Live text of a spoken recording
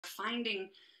finding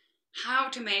how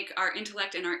to make our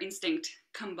intellect and our instinct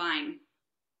combine.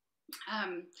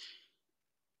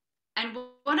 And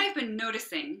what I've been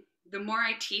noticing, the more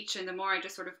I teach and the more I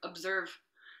just sort of observe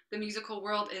the musical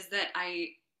world, is that I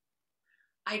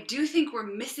do think we're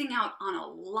missing out on a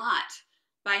lot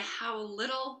by how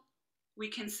little we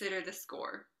consider the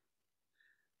score.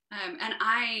 And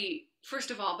I,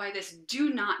 first of all, by this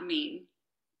do not mean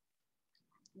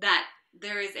that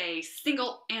there is a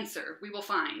single answer we will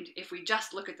find if we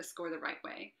just look at the score the right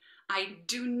way. I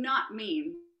do not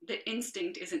mean that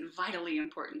instinct isn't vitally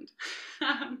important.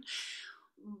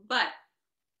 But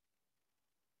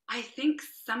I think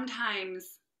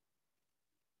sometimes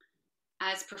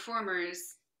as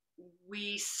performers,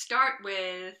 we start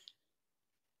with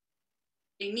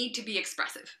a need to be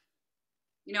expressive.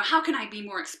 You know, how can I be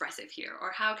more expressive here?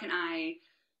 Or how can I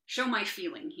show my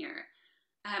feeling here?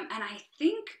 And I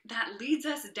think that leads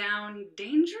us down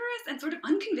dangerous and sort of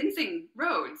unconvincing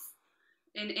roads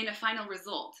in a final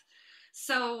result.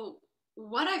 So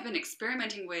what I've been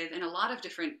experimenting with in a lot of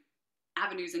different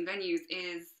avenues and venues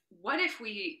is, what if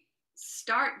we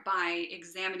start by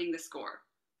examining the score?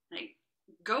 Like,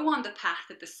 go on the path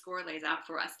that the score lays out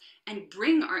for us and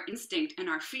bring our instinct and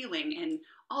our feeling and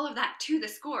all of that to the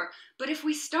score. But if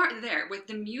we start there with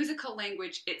the musical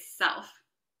language itself,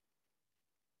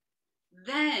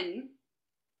 then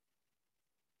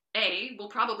we'll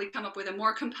probably come up with a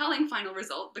more compelling final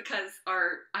result, because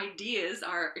our ideas,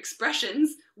 our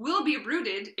expressions will be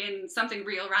rooted in something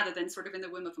real rather than sort of in the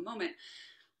whim of a moment.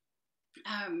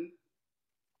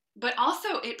 But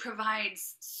also it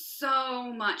provides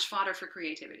so much fodder for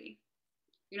creativity.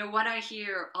 You know, what I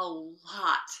hear a lot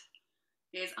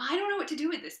is, I don't know what to do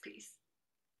with this piece.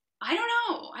 I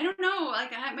don't know.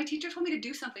 Like, my teacher told me to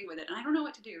do something with it, and I don't know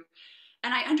what to do.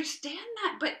 And I understand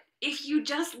that, but if you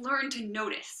just learn to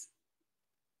notice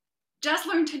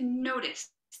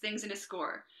things in a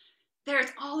score, there's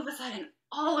all of a sudden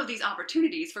all of these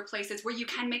opportunities for places where you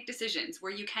can make decisions,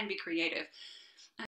 where you can be creative.